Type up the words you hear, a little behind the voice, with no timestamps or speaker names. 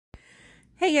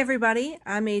Hey everybody,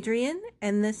 I'm Adrienne,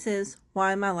 and this is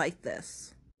Why Am I Like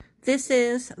This? This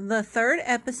is the third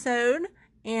episode,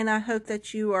 and I hope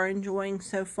that you are enjoying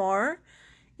so far.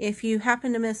 If you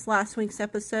happen to miss last week's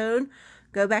episode,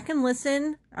 go back and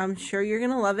listen. I'm sure you're going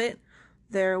to love it.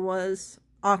 There was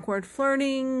awkward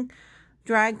flirting,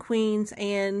 drag queens,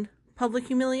 and public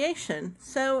humiliation.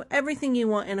 So everything you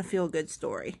want in a feel-good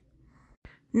story.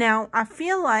 Now, I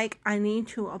feel like I need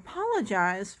to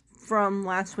apologize from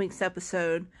last week's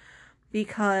episode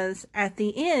because at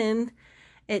the end,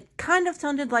 it kind of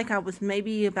sounded like I was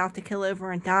maybe about to kill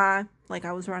over and die, like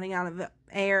I was running out of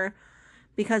air,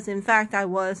 because in fact I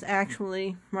was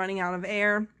actually running out of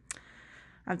air.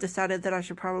 I've decided that I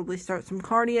should probably start some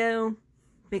cardio,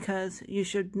 because you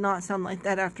should not sound like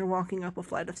that after walking up a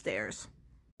flight of stairs.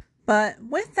 But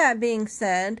with that being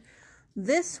said,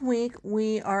 this week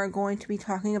we are going to be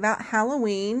talking about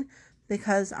Halloween,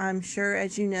 because I'm sure,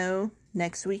 as you know,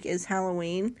 next week is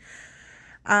Halloween.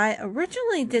 I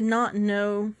originally did not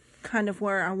know kind of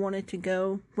where I wanted to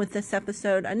go with this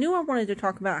episode. I knew I wanted to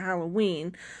talk about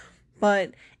Halloween,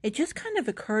 but it just kind of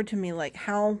occurred to me like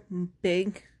how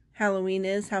big Halloween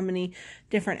is, how many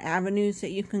different avenues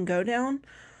that you can go down.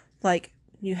 Like,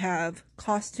 you have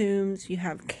costumes, you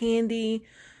have candy.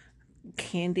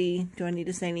 Do I need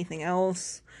to say anything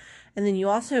else? And then you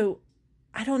also,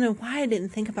 I don't know why I didn't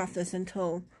think about this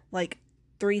until like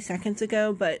 3 seconds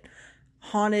ago, but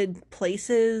haunted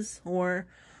places, or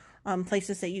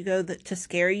places that you go to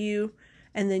scare you.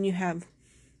 And then you have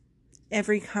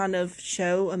every kind of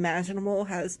show imaginable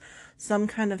has some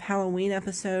kind of Halloween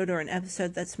episode or an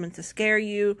episode that's meant to scare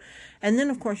you. And then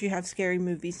of course you have scary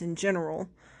movies in general.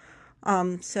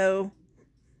 So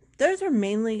those are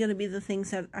mainly going to be the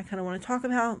things that I kind of want to talk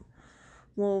about.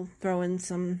 We'll throw in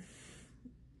some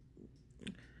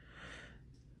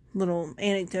little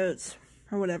anecdotes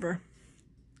or whatever.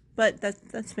 But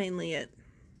that's mainly it.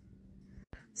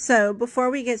 So, before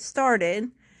we get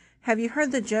started, have you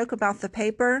heard the joke about the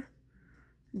paper?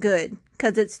 Good,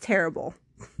 because it's terrible.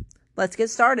 Let's get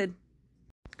started.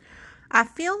 I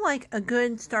feel like a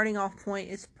good starting off point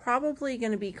is probably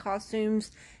going to be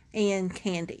costumes and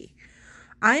candy.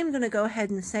 I am going to go ahead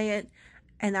and say it,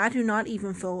 and I do not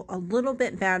even feel a little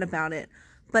bit bad about it,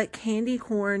 but candy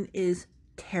corn is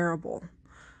terrible.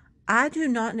 I do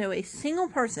not know a single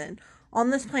person on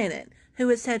this planet who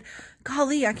has said,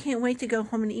 golly, I can't wait to go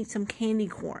home and eat some candy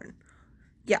corn.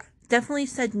 Yeah, definitely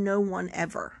said no one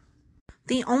ever.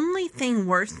 The only thing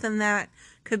worse than that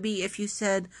could be if you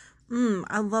said,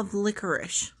 I love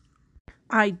licorice.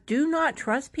 I do not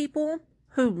trust people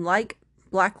who like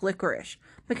black licorice,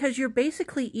 because you're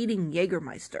basically eating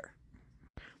Jägermeister.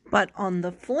 But on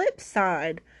the flip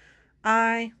side,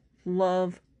 I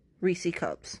love Reese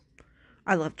Cups.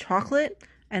 I love chocolate,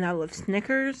 and I love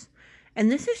Snickers,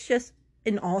 and this is just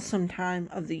an awesome time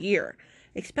of the year,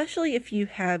 especially if you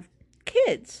have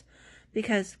kids,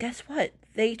 because guess what?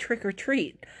 They trick or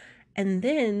treat, and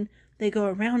then they go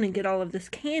around and get all of this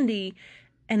candy,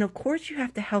 and of course you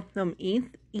have to help them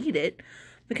eat it,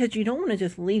 because you don't want to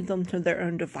just leave them to their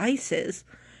own devices,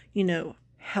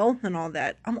 health and all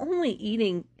that. I'm only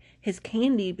eating his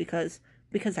candy because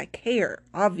I care,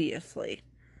 obviously.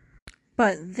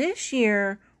 But this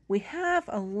year, we have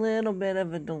a little bit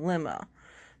of a dilemma,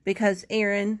 because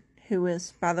Aaron, who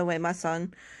is, by the way, my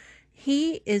son,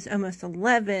 he is almost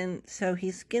 11, so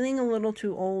he's getting a little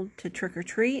too old to trick or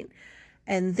treat.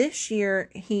 And this year,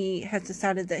 he has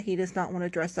decided that he does not want to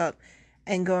dress up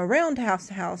and go around house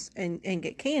to house and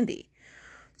get candy.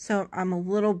 So I'm a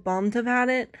little bummed about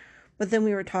it. But then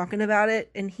we were talking about it,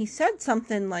 and he said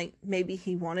something like maybe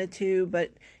he wanted to,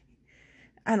 but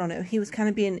I don't know. He was kind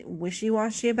of being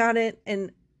wishy-washy about it.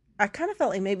 And I kind of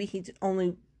felt like maybe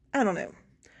I don't know.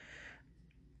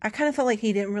 I kind of felt like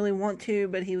he didn't really want to,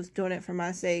 but he was doing it for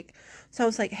my sake. So I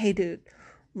was like, hey, dude,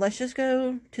 let's just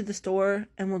go to the store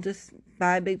and we'll just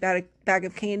buy a big bag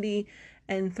of candy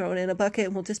and throw it in a bucket,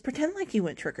 and we'll just pretend like you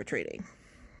went trick-or-treating.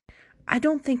 I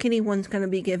don't think anyone's going to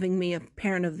be giving me a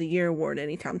Parent of the Year award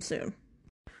anytime soon.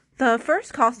 The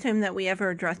first costume that we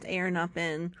ever dressed Aaron up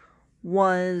in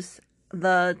was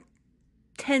the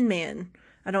Tin Man.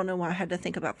 I don't know why I had to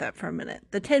think about that for a minute.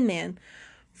 The Tin Man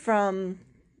from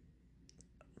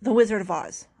The Wizard of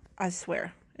Oz. I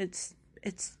swear. It's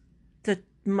the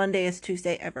Mondayest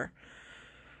Tuesday ever.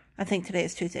 I think today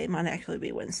is Tuesday. It might actually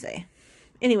be Wednesday.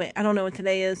 Anyway, I don't know what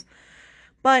today is.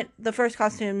 But the first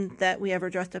costume that we ever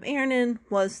dressed up Aaron in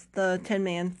was the Tin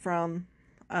Man from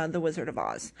The Wizard of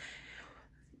Oz.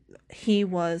 He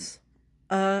was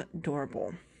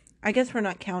adorable. I guess we're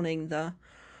not counting the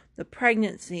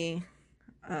pregnancy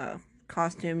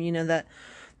costume, that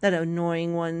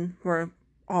annoying one where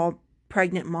all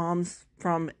pregnant moms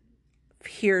from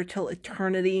here till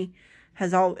eternity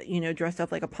has all, dressed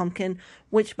up like a pumpkin,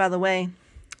 which, by the way,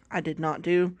 I did not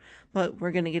do, but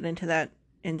we're going to get into that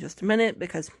in just a minute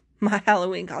because my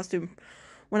Halloween costume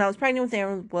when I was pregnant with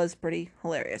Aaron was pretty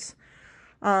hilarious.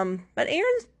 But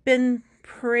Aaron's been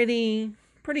pretty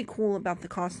cool about the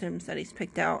costumes that he's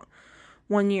picked out.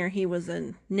 One year he was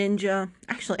a ninja.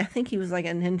 Actually, I think he was like a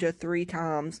ninja 3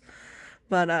 times.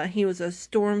 But he was a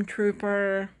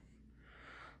stormtrooper.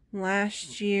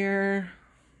 Last year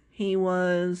he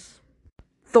was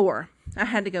Thor. I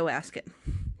had to go ask it.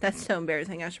 That's so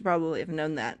embarrassing. I should probably have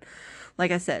known that.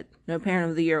 Like I said, no Parent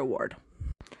of the Year award.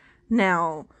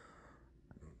 Now,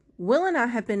 Will and I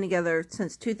have been together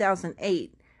since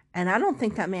 2008, and I don't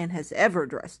think that man has ever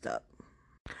dressed up.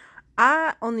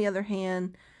 I, on the other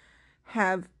hand,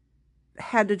 have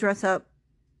had to dress up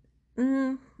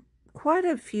quite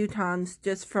a few times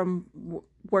just from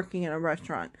working in a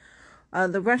restaurant.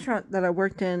 The restaurant that I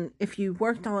worked in, if you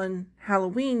worked on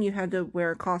Halloween, you had to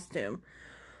wear a costume.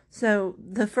 So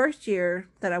the first year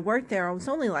that I worked there, I was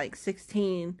only like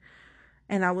 16,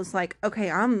 and I was like,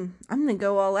 okay, I'm gonna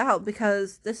go all out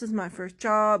because this is my first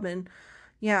job, and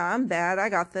yeah, I'm bad, I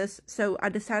got this. So I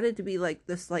decided to be like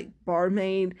this like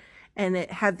barmaid, and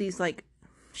it had these like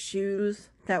shoes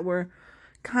that were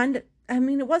kind of,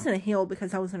 it wasn't a heel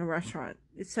because I was in a restaurant,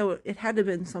 so it had to have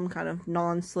been some kind of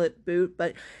non-slip boot,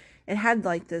 but it had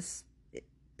like this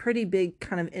pretty big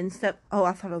kind of instep. Oh,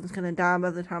 I thought I was gonna die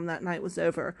by the time that night was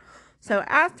over. So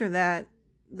after that,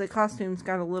 the costumes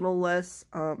got a little less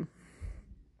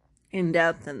in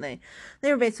depth, and they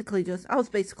were basically I was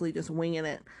basically just winging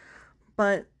it.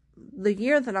 But the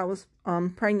year that I was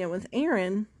pregnant with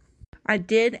Aaron, I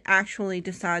did actually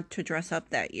decide to dress up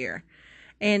that year.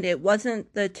 And it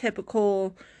wasn't the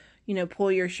typical,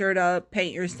 pull your shirt up,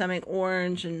 paint your stomach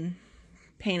orange, and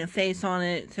paint a face on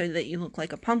it so that you look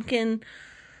like a pumpkin.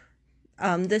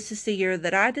 This is the year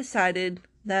that I decided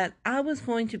that I was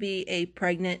going to be a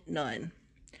pregnant nun.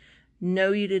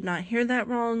 No, you did not hear that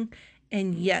wrong.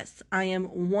 And yes, I am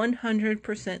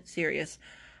 100% serious.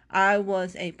 I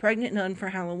was a pregnant nun for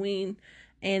Halloween,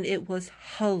 and it was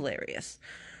hilarious.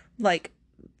 Like,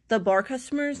 the bar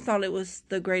customers thought it was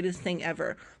the greatest thing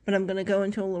ever. But I'm going to go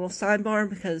into a little sidebar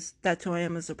because that's who I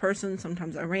am as a person.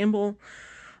 Sometimes I ramble.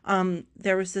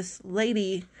 There was this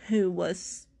lady who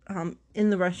was in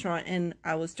the restaurant, and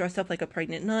I was dressed up like a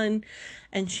pregnant nun,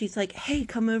 and she's like, hey,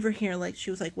 come over here. Like,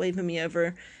 she was like waving me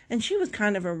over, and she was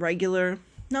kind of a regular,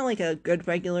 not like a good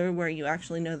regular where you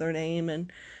actually know their name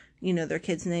and their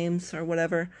kids' names or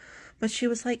whatever, but she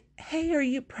was like, hey, are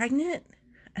you pregnant?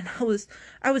 And I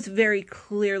was very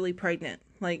clearly pregnant.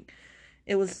 Like,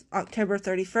 it was October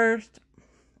 31st.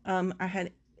 I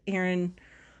had Aaron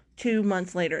 2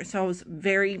 months later, so I was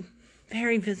very,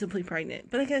 very visibly pregnant.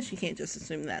 But I guess you can't just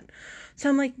assume that. So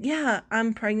I'm like, yeah,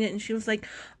 I'm pregnant. And she was like,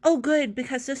 oh, good,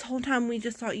 because this whole time we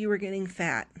just thought you were getting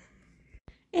fat.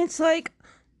 It's like,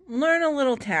 learn a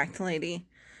little tact, lady.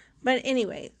 But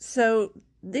anyway, so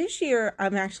this year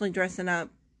I'm actually dressing up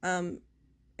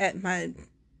at my,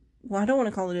 well, I don't want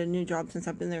to call it a new job since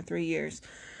I've been there 3 years,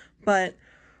 but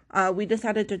we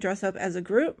decided to dress up as a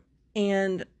group,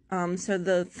 and so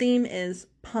the theme is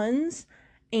puns,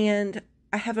 and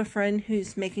I have a friend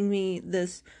who's making me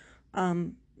this,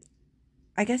 I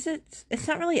guess it's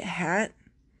not really a hat,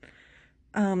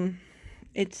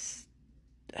 it's,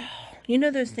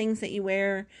 those things that you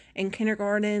wear in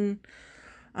kindergarten,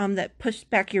 that push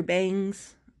back your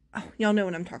bangs. Oh, y'all know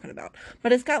what I'm talking about.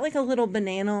 But it's got like a little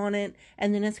banana on it,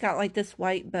 and then it's got like this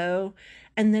white bow,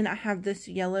 and then I have this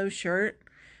yellow shirt,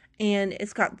 and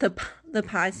it's got the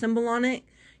pie symbol on it.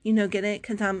 Get it?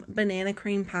 Because I'm banana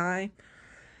cream pie.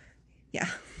 Yeah.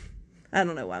 I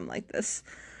don't know why I'm like this.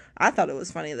 I thought it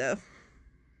was funny, though.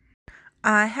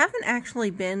 I haven't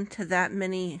actually been to that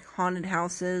many haunted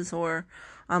houses or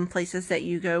places that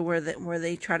you go where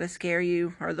they try to scare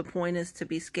you, or the point is to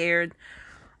be scared.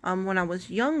 When I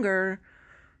was younger,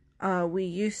 we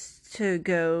used to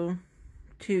go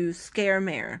to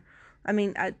Scaremare.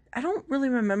 I don't really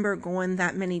remember going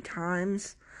that many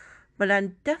times, but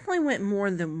I definitely went more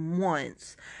than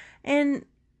once. And,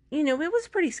 it was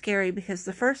pretty scary because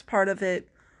the first part of it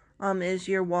is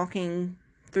you're walking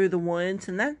through the woods,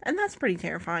 and that's pretty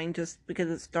terrifying just because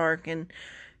it's dark and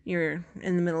you're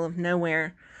in the middle of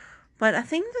nowhere. But I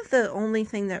think that the only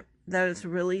thing that is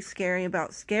really scary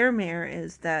about Scaremare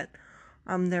is that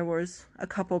there was a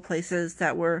couple places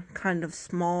that were kind of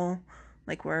small,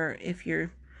 like where it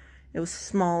was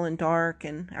small and dark,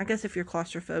 and I guess if you're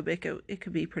claustrophobic, it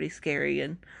could be pretty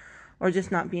scary, or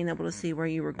just not being able to see where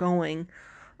you were going.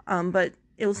 But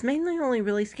it was mainly only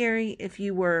really scary if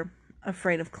you were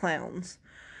afraid of clowns.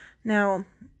 Now,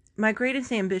 my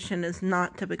greatest ambition is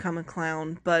not to become a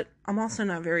clown, but I'm also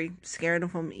not very scared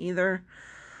of them either.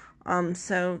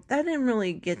 So that didn't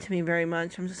really get to me very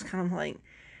much. I'm just kind of like,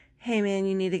 hey man,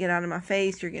 you need to get out of my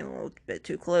face. You're getting a little bit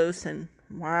too close, and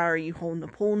why are you holding a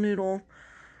pool noodle?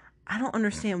 I don't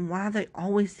understand why they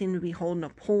always seem to be holding a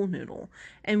pool noodle.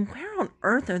 And where on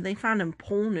earth are they finding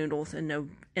pool noodles in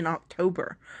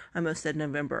October? I almost said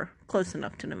November. Close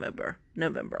enough to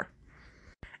November.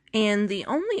 And the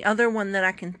only other one that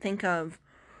I can think of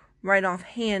right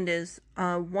offhand is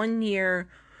one year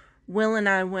Will and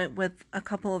I went with a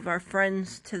couple of our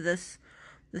friends to this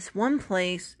one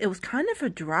place. It was kind of a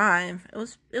drive. It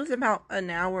was about an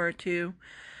hour or two.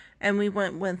 And we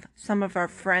went with some of our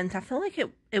friends. I feel like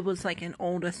it was like an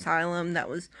old asylum that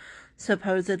was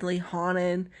supposedly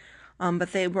haunted.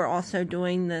 But they were also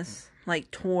doing this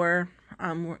like tour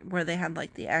where they had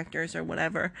like the actors or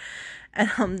whatever.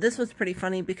 And this was pretty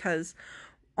funny because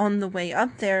on the way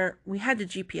up there, we had to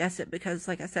GPS it because,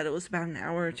 like I said, it was about an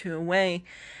hour or two away.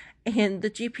 And the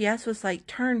GPS was like,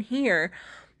 turn here.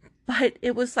 But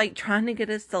it was like trying to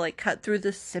get us to like cut through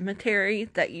the cemetery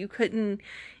that you couldn't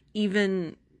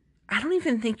even... I don't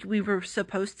even think we were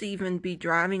supposed to even be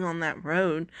driving on that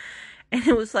road. And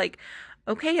it was like,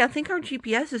 okay, I think our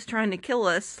GPS is trying to kill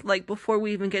us, like, before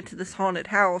we even get to this haunted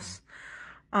house.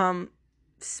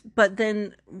 But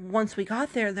then once we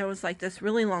got there, there was like this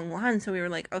really long line. So we were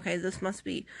like, okay, this must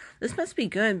be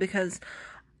good because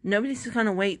nobody's going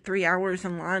to wait 3 hours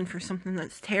in line for something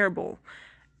that's terrible.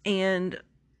 And,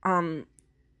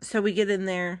 so we get in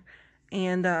there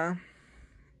and,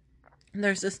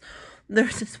 there's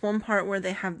this one part where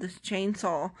they have this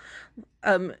chainsaw.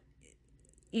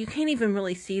 You can't even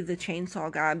really see the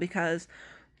chainsaw guy because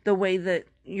the way that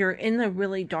you're in the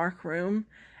really dark room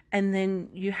and then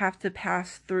you have to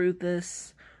pass through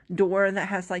this door that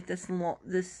has like this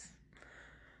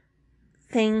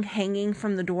thing hanging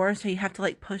from the door. So you have to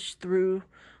like push through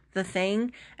the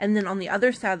thing. And then on the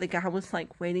other side, the guy was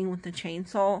like waiting with the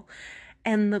chainsaw.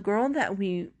 And the girl that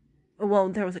well,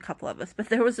 there was a couple of us, but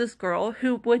there was this girl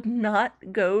who would not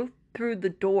go through the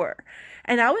door.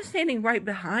 And I was standing right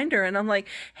behind her and I'm like,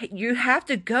 hey, you have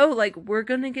to go. Like, we're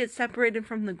going to get separated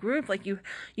from the group. Like, you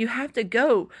have to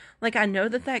go. Like, I know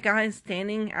that guy is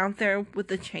standing out there with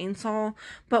the chainsaw,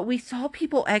 but we saw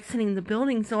people exiting the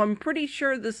building. So I'm pretty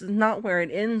sure this is not where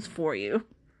it ends for you.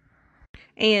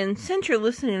 And since you're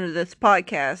listening to this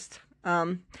podcast,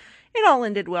 it all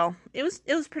ended well. It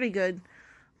was pretty good.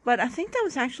 But I think that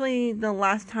was actually the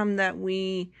last time that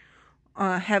we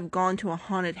have gone to a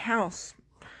haunted house.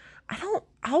 I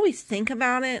always think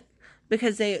about it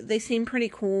because they seem pretty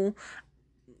cool,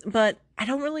 but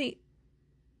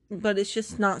but it's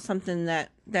just not something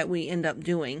that we end up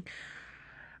doing.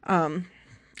 I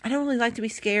don't really like to be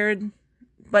scared,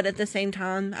 but at the same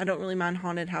time, I don't really mind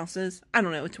haunted houses. I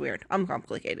don't know, it's weird. I'm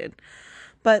complicated.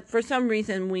 But for some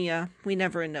reason, we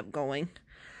never end up going.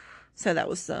 So that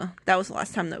was the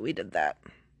last time that we did that.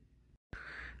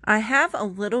 I have a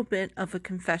little bit of a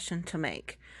confession to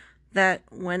make. That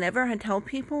whenever I tell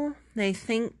people, they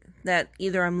think that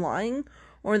either I'm lying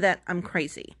or that I'm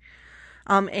crazy.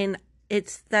 And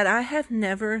it's that I have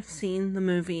never seen the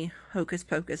movie Hocus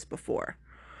Pocus before.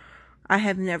 I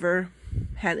have never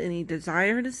had any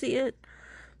desire to see it.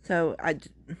 So I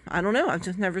don't know. I've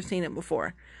just never seen it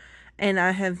before. And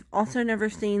I have also never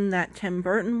seen that Tim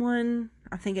Burton one.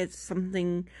 I think it's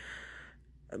something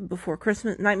before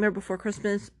Christmas, Nightmare Before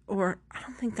Christmas, or I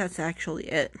don't think that's actually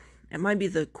it. It might be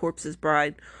The Corpse's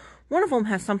Bride. One of them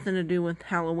has something to do with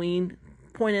Halloween.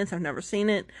 Point is, I've never seen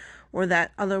it. Or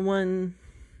that other one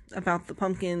about the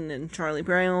pumpkin and Charlie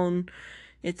Brown.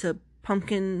 It's a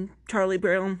pumpkin Charlie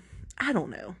Brown. I don't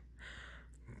know.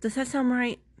 Does that sound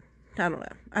right? I don't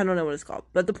know. I don't know what it's called.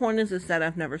 But the point is that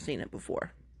I've never seen it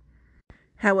before.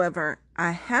 However,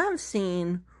 I have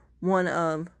seen one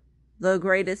of the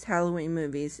greatest Halloween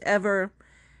movies ever,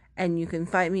 and you can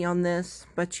fight me on this,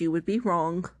 but you would be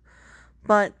wrong.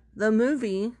 But the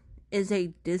movie is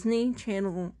a Disney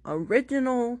Channel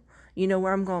original. You know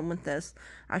where I'm going with this.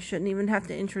 I shouldn't even have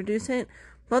to introduce it,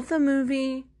 but the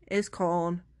movie is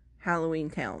called Halloween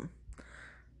Town.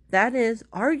 That is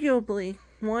arguably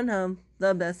one of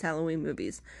the best Halloween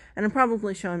movies, and I'm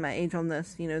probably showing my age on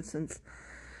this, since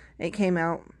it came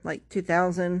out like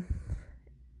 2000.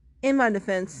 In my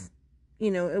defense,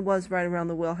 it was right around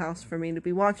the wheelhouse for me to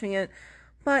be watching it,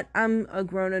 but I'm a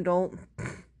grown adult.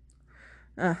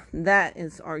 That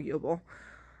is arguable.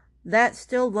 That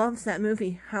still loves that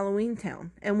movie, Halloween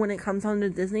Town. And when it comes on the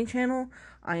Disney Channel,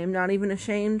 I am not even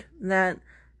ashamed that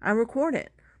I record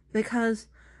it. Because,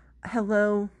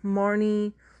 hello,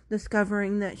 Marnie,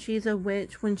 discovering that she's a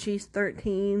witch when she's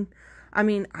 13. I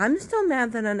mean, I'm still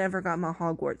mad that I never got my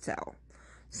Hogwarts out.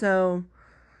 So,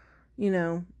 you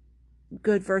know,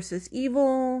 good versus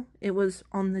evil. It was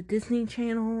on the Disney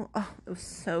Channel. Oh, it was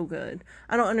so good.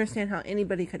 I don't understand how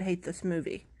anybody could hate this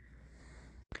movie.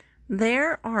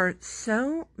 There are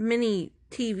so many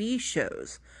TV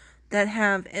shows that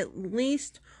have at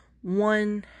least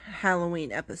one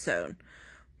Halloween episode.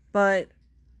 But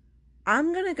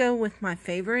I'm going to go with my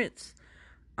favorites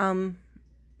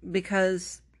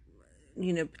because,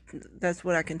 you know, that's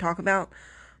what I can talk about.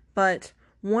 But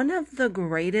one of the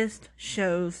greatest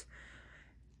shows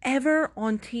ever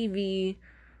on TV,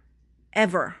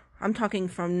 ever. I'm talking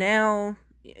from now.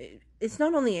 It's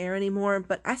not on the air anymore,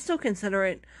 but I still consider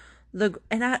it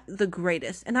the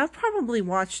greatest. And I've probably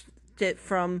watched it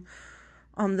from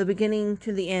the beginning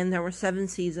to the end. There were 7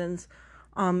 seasons.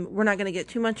 We're not going to get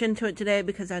too much into it today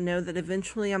because I know that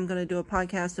eventually I'm going to do a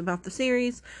podcast about the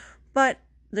series. But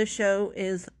the show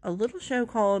is a little show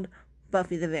called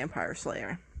Buffy the Vampire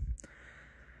Slayer.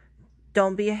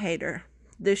 Don't be a hater.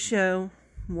 This show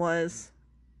was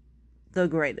the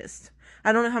greatest.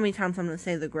 I don't know how many times I'm going to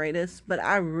say the greatest, but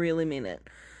I really mean it.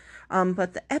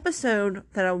 But the episode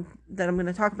that I'm going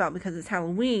to talk about because it's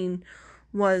Halloween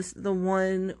was the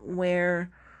one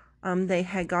where they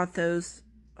had got those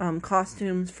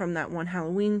costumes from that one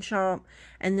Halloween shop,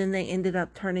 and then they ended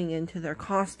up turning into their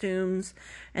costumes,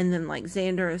 and then like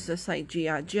Xander is just like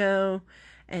G.I. Joe,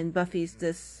 and Buffy's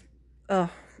this,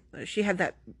 she had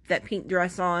that pink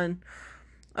dress on.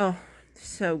 Oh,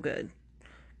 so good.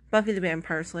 Buffy the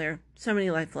Vampire Slayer, so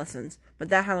many life lessons. But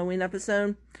that Halloween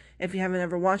episode, if you haven't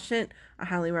ever watched it, I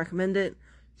highly recommend it.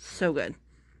 So good.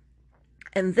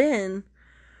 And then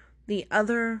the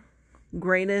other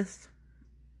greatest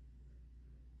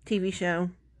TV show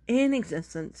in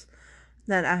existence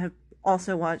that I have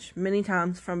also watched many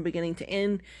times from beginning to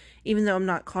end, even though I'm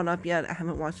not caught up yet. I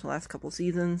haven't watched the last couple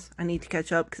seasons. I need to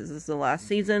catch up because this is the last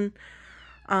season.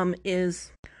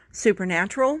 Is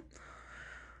Supernatural.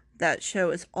 That show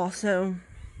is also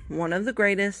one of the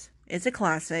greatest. It's a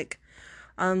classic.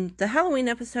 The Halloween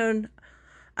episode,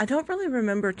 I don't really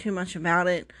remember too much about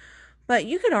it, but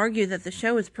you could argue that the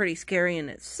show is pretty scary in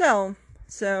itself,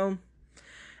 so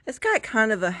it's got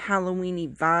kind of a Halloween-y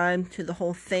vibe to the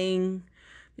whole thing,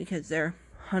 because they're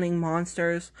hunting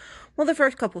monsters. Well, the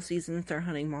first couple seasons, they're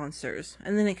hunting monsters,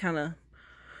 and then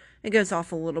it goes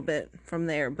off a little bit from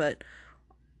there, but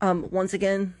once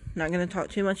again, not going to talk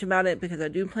too much about it, because I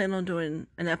do plan on doing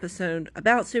an episode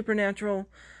about Supernatural,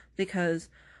 because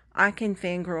I can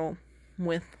fangirl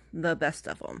with the best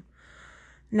of them.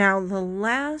 Now, the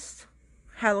last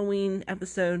Halloween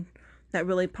episode that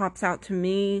really pops out to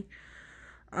me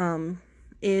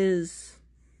is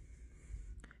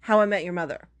How I Met Your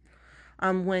Mother.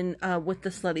 When with the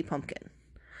Slutty Pumpkin.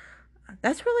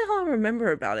 That's really all I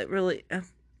remember about it, really.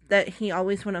 That he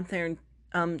always went up there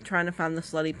and trying to find the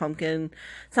Slutty Pumpkin.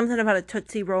 Something about a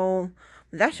Tootsie Roll.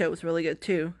 That show was really good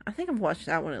too. I think I've watched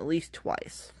that one at least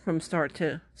twice, from start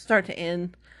to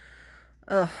end.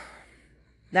 Ugh.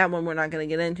 That one we're not going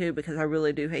to get into because I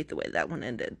really do hate the way that one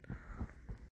ended.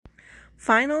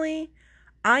 Finally,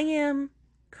 I am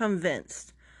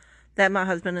convinced that my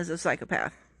husband is a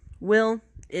psychopath. Will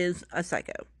is a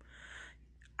psycho.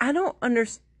 I don't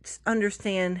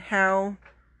understand how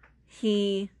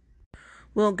he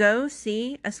will go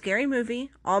see a scary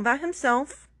movie all by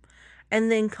himself and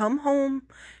then come home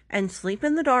and sleep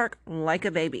in the dark like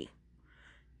a baby.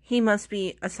 He must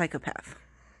be a psychopath.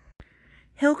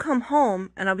 He'll come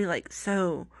home and I'll be like,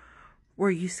 so,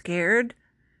 were you scared?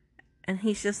 And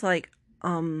he's just like,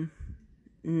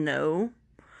 no.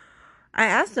 I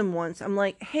asked him once, I'm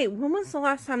like, hey, when was the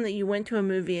last time that you went to a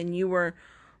movie and you were,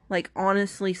 like,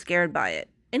 honestly scared by it?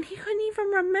 And he couldn't even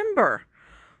remember.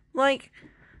 Like,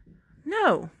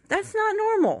 no, that's not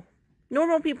normal.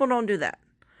 Normal people don't do that.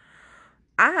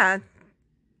 I,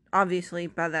 obviously,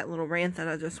 by that little rant that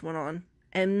I just went on,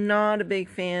 am not a big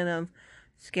fan of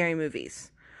scary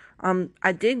movies.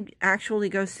 I did actually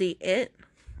go see it.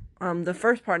 The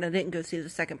first part, I didn't go see the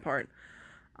second part.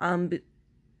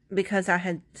 Because I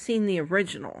had seen the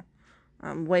original,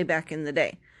 way back in the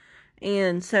day.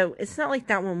 And so, it's not like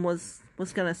that one was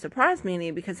going to surprise me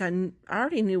any, because I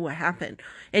already knew what happened.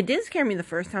 It did scare me the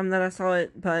first time that I saw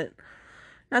it, but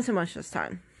not so much this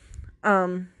time.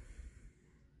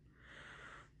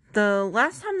 The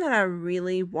last time that I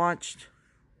really watched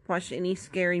any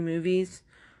scary movies,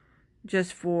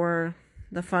 just for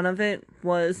the fun of it,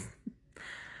 was,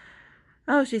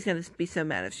 oh, she's going to be so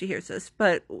mad if she hears this,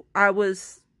 but I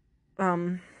was,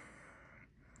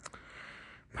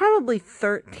 probably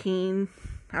 13,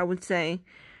 I would say,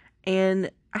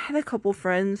 and I had a couple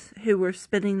friends who were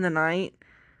spending the night.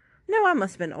 No, I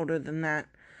must have been older than that.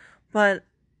 But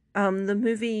the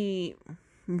movie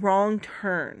Wrong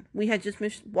Turn. We had just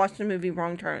watched the movie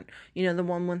Wrong Turn. You know, the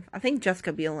one with, I think,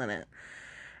 Jessica Biel in it.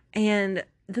 And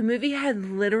the movie had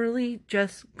literally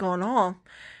just gone off.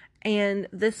 And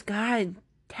this guy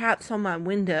taps on my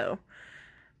window.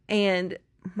 And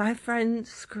my friend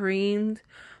screamed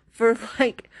for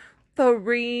like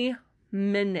 3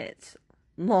 minutes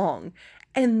long.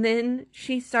 And then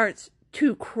she starts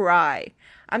to cry.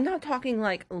 I'm not talking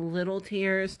like little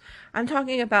tears. I'm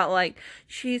talking about like,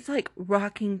 she's like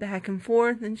rocking back and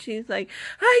forth and she's like,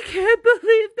 I can't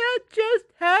believe that just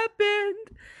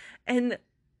happened. And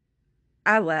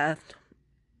I laughed.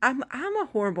 I'm a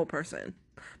horrible person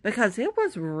because it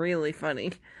was really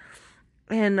funny.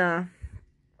 And,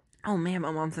 oh man,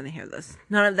 my mom's gonna hear this.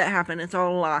 None of that happened. It's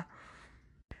all a lie.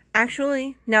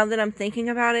 Actually, now that I'm thinking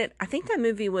about it, I think that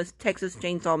movie was Texas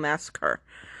Chainsaw Massacre.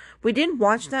 We didn't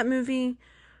watch that movie,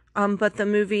 but the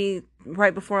movie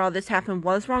right before all this happened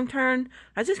was Wrong Turn.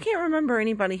 I just can't remember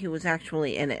anybody who was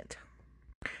actually in it.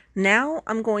 Now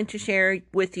I'm going to share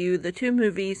with you the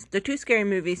two scary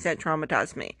movies that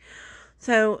traumatized me.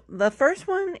 So the first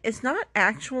one is not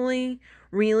actually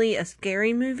really a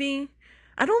scary movie.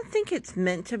 I don't think it's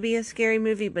meant to be a scary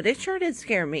movie, but it sure did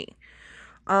scare me.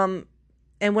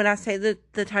 And when I say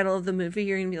the title of the movie,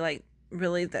 you're going to be like,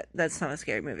 really? That's not a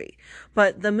scary movie.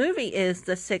 But the movie is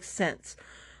The Sixth Sense.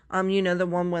 You know, the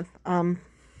one with,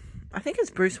 I think it's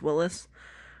Bruce Willis.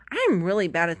 I am really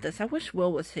bad at this. I wish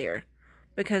Will was here.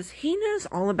 Because he knows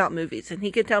all about movies. And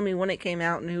he could tell me when it came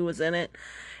out and who was in it.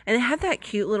 And it had that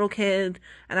cute little kid.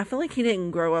 And I feel like he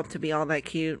didn't grow up to be all that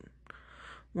cute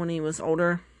when he was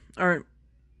older. Or,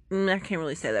 I can't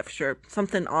really say that for sure.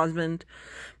 Something Osmond.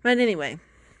 But anyway,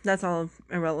 that's all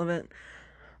irrelevant.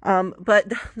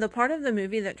 But the part of the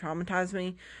movie that traumatized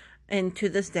me, and to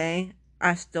this day,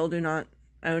 I still do not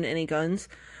own any guns,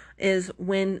 is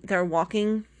when they're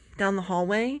walking down the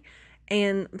hallway,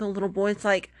 and the little boy's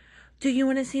like, do you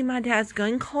want to see my dad's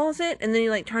gun closet? And then he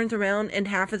like turns around, and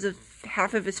half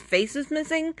of his face is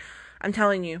missing. I'm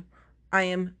telling you, I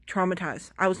am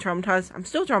traumatized. I was traumatized. I'm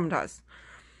still traumatized.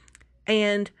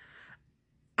 And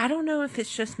I don't know if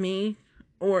it's just me,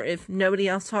 or if nobody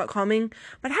else saw it coming,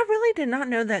 but I really did not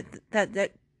know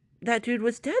that dude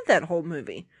was dead that whole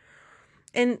movie.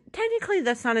 And technically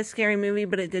that's not a scary movie,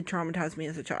 but it did traumatize me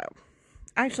as a child.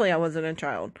 Actually, I wasn't a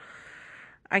child.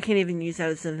 I can't even use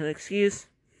that as an excuse.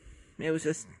 It was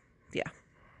just, yeah.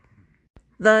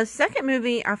 The second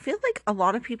movie, I feel like a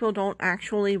lot of people don't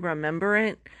actually remember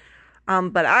it,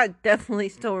 but I definitely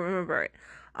still remember it.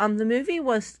 The movie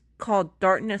was called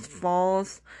Darkness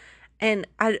Falls. And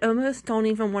I almost don't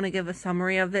even want to give a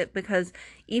summary of it because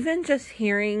even just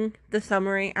hearing the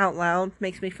summary out loud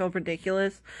makes me feel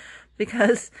ridiculous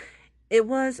because it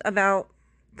was about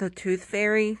the Tooth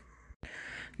Fairy.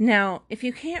 Now, if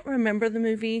you can't remember the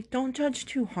movie, don't judge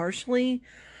too harshly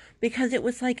because it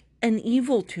was like an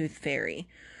evil Tooth Fairy.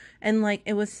 And like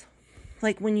it was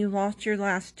like when you lost your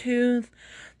last tooth,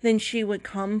 then she would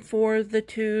come for the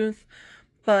tooth.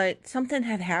 But something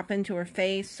had happened to her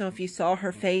face, so if you saw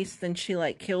her face, then she,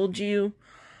 like, killed you.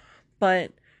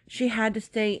 But she had to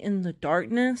stay in the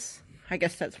darkness. I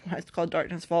guess that's why it's called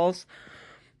Darkness Falls.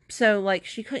 So, like,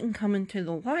 she couldn't come into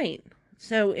the light.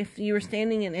 So, if you were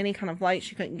standing in any kind of light,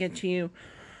 she couldn't get to you.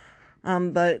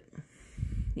 But,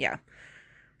 yeah.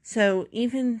 So,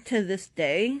 even to this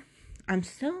day, I'm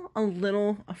still a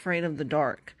little afraid of the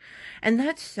dark. And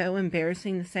that's so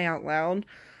embarrassing to say out loud.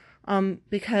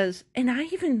 Because, and I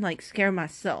even, like, scare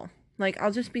myself. Like,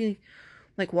 I'll just be,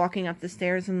 like, walking up the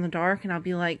stairs in the dark, and I'll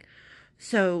be like,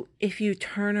 so, if you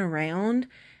turn around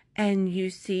and you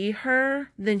see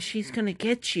her, then she's gonna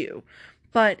get you.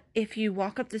 But if you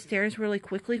walk up the stairs really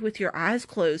quickly with your eyes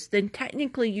closed, then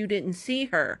technically you didn't see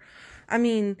her. I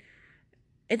mean,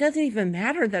 it doesn't even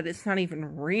matter that it's not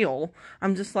even real.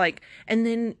 I'm just like, and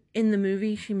then in the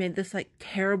movie, she made this like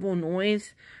terrible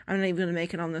noise. I'm not even gonna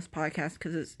make it on this podcast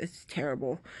because it's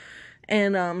terrible.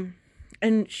 And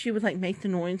she would like make the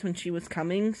noise when she was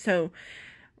coming. So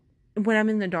when I'm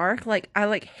in the dark, like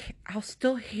I'll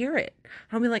still hear it.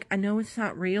 I'll be like, I know it's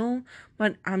not real,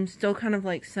 but I'm still kind of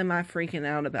like semi freaking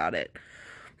out about it.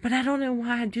 But I don't know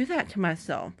why I do that to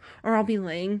myself. Or I'll be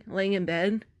laying in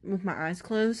bed with my eyes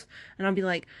closed, and I'll be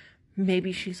like,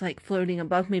 maybe she's like floating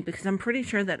above me, because I'm pretty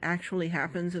sure that actually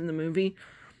happens in the movie.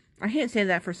 I can't say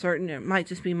that for certain. It might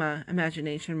just be my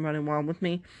imagination running wild with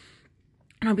me.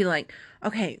 I'll be like,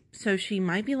 okay, so she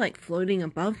might be like floating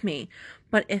above me,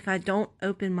 but if I don't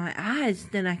open my eyes,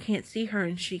 then I can't see her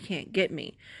and she can't get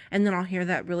me. And then I'll hear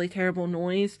that really terrible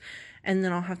noise, and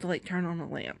then I'll have to like turn on a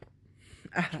lamp.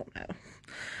 I don't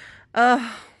know.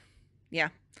 Yeah.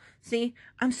 See,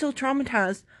 I'm still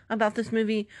traumatized about this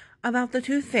movie about the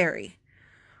Tooth Fairy.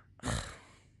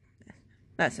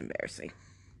 That's embarrassing.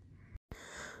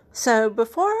 So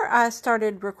before I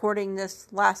started recording this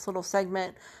last little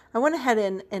segment, I went ahead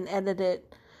and edited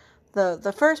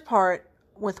the first part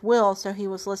with Will, so he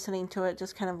was listening to it,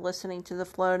 just kind of listening to the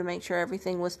flow to make sure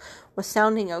everything was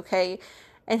sounding okay.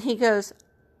 And he goes,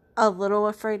 a little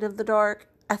afraid of the dark.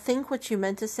 I think what you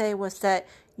meant to say was that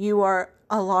you are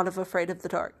a lot of afraid of the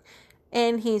dark.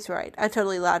 And he's right. I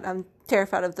totally lied. I'm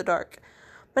terrified of the dark.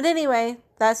 But anyway,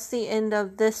 that's the end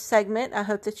of this segment. I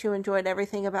hope that you enjoyed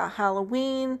everything about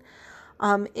Halloween.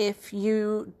 If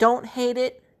you don't hate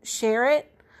it, share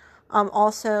it.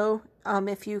 Also,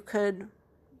 if you could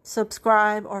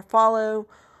subscribe or follow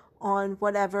on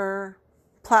whatever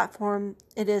platform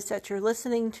it is that you're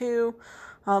listening to.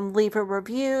 Leave a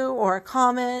review or a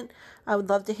comment. I would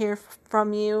love to hear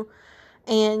from you.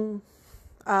 And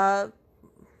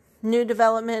new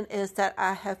development is that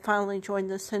I have finally joined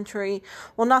the Century.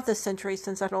 Well, not the Century,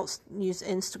 since I don't use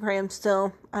Instagram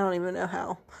still. I don't even know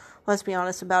how. Let's be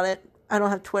honest about it. I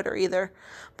don't have Twitter either.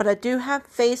 But I do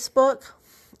have Facebook.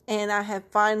 And I have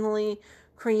finally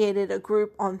created a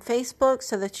group on Facebook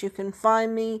so that you can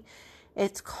find me.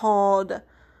 It's called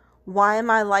Why Am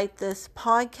I Like This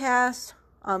Podcast.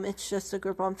 It's just a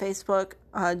group on Facebook.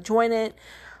 Join it.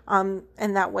 And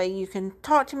that way you can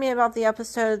talk to me about the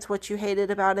episodes, what you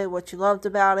hated about it, what you loved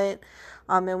about it.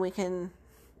 And we can,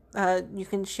 you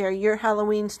can share your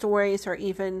Halloween stories, or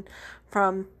even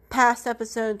from past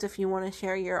episodes if you want to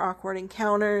share your awkward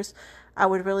encounters. I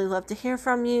would really love to hear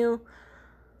from you.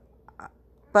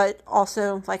 But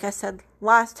also, like I said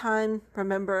last time,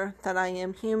 remember that I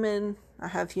am human. I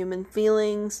have human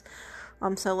feelings.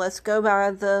 So let's go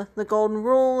by the golden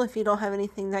rule. If you don't have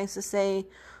anything nice to say,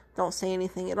 don't say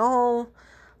anything at all.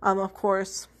 Of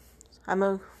course, I'm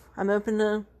open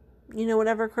to,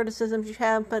 whatever criticisms you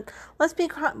have, but let's be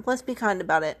kind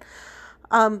about it.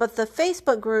 But the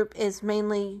Facebook group is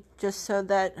mainly just so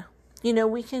that,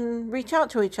 we can reach out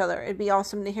to each other. It'd be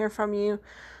awesome to hear from you.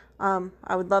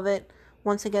 I would love it.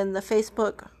 Once again, the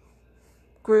Facebook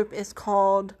group is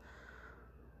called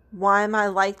Why Am I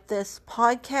Like This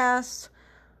Podcast.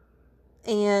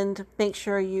 And make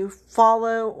sure you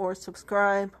follow or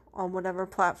subscribe on whatever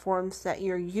platforms that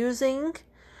you're using.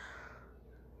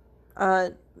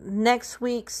 Next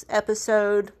week's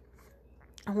episode,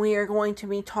 we are going to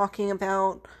be talking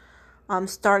about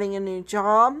starting a new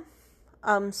job.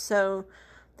 So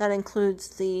that includes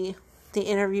the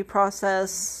interview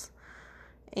process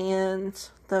and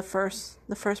the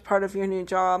first part of your new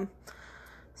job.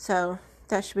 So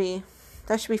that should be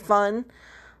fun.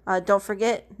 Don't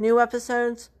forget, new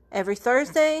episodes every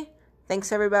Thursday.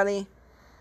 Thanks, everybody.